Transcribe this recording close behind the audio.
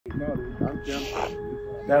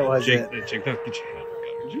That was Jake, it. Jake, did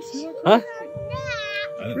you see that? Huh?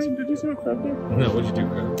 Did you see what crab did? No, what'd you do,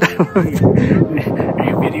 crab? Are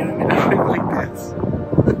you videoing me like this?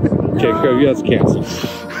 Okay, crab, you guys canceled.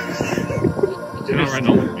 You're not right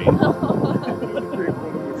now with me.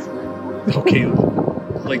 Okay,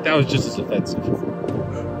 like that was just as offensive.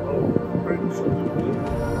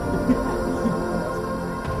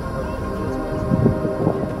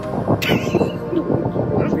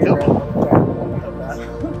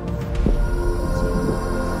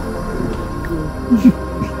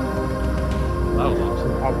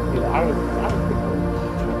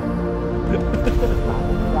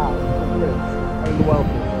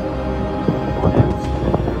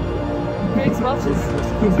 That was awesome.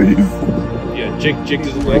 Yeah, Jake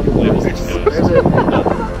doesn't like labels. There's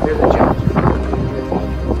a challenge.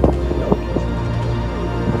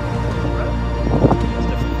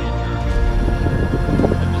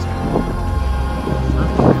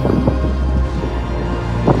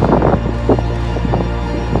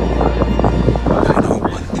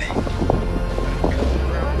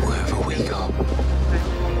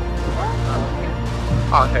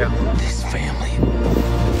 This family.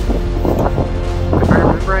 If I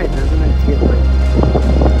remember right, doesn't it get like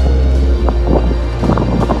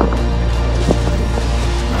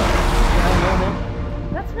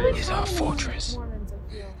That's really Is our fortress.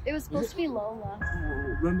 It was supposed to be Lola.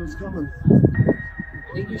 Brenda's coming.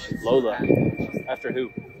 Lola. After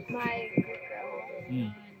who? My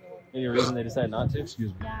great-grandma. Any reason they decided not to?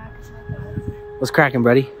 Excuse me. Yeah, because my grandma. what's cracking,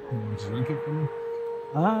 buddy? Drink it for me?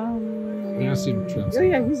 Yeah, I see the trends. oh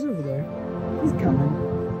yeah, he's over there. He's coming.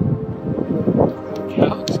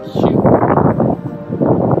 Yeah, it's cute.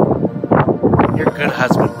 You're a good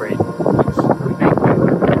husband, Braden.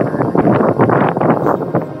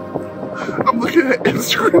 I'm looking at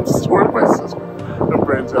Instagram story of my sister. And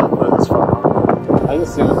Brand's out by this phone. I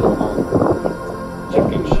just see what's going on.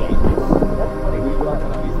 Chicken shack.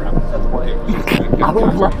 I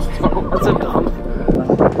don't like That's a dumb.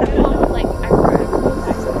 Like, I read.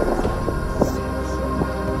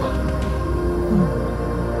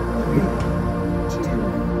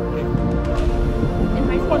 In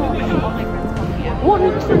high school, all my friends called me out. 1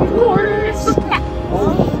 3/4.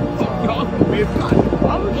 We have got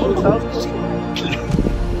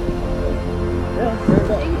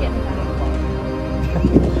They can get me that involved.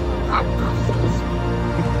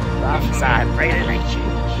 Offside, regulation.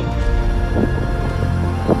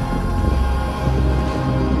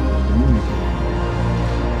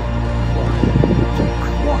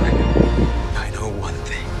 I know one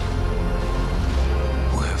thing.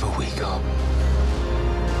 Wherever we go,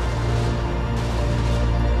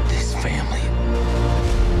 this family.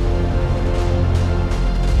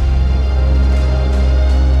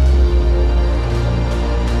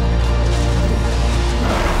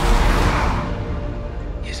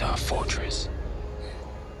 Is our fortress.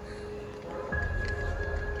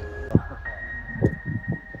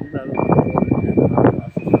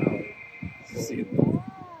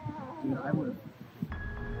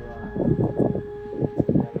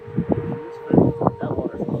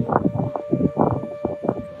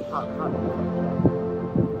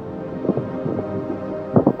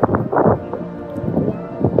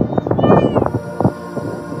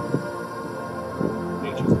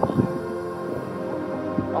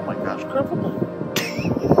 Oh my gosh, crap.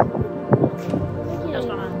 That's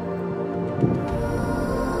going on.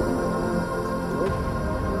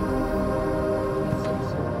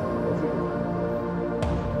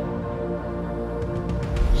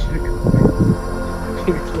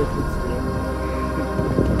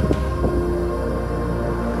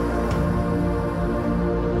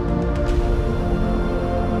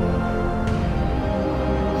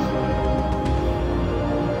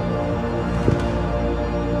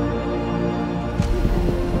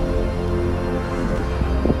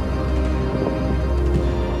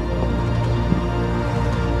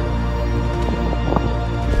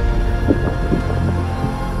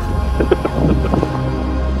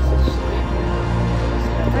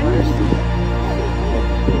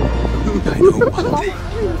 I know one thing.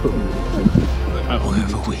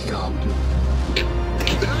 Wherever we go,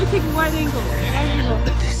 Take a wide angle.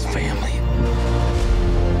 this family.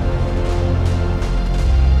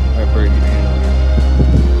 Alright, Bird, you can handle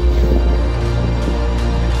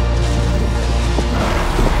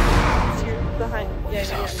Behind.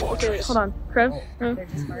 Is our Okay, fortress. wait, hold on. Crab?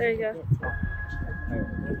 There you go.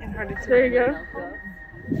 There you go.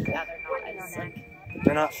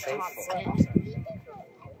 They're not faithful.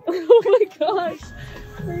 Oh my gosh.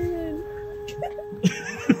 Brandon.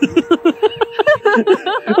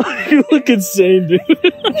 You look insane, dude.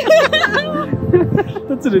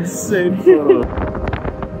 That's an insane photo.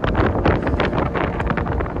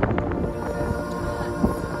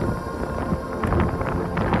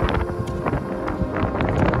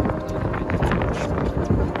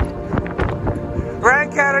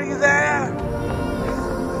 Cat, are you there?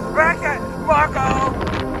 Cat, Marco!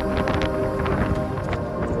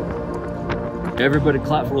 Everybody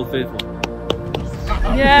clap for Old Faithful.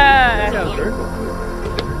 Yeah.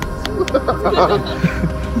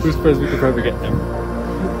 Who's surprised we could probably get them?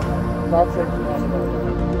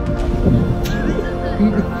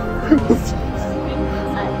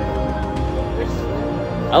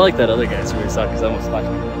 I like that other guy, so we saw because I almost flashed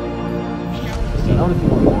me.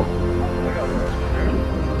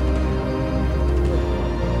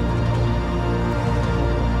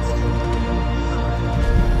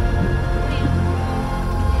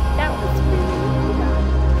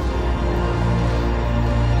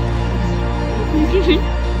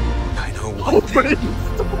 I know one thing.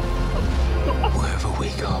 Wherever we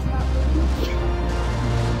go,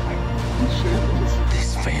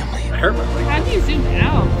 this family. How do you zoom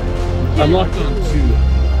out? I'm locked on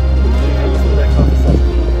two.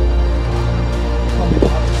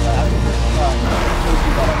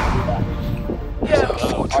 is our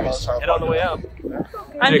fortress. Head on the way out.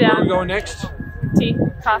 I'm Jake, where are we down. going next? Tea,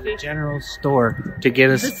 coffee. General store to get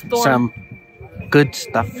us The store. some good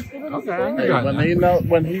stuff. Okay, I Hey, got when that.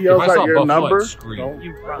 when he yells If I saw out your Buffalo, I'd number, scream. don't,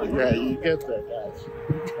 yeah, you get that, guys.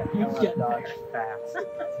 You get dodge fast.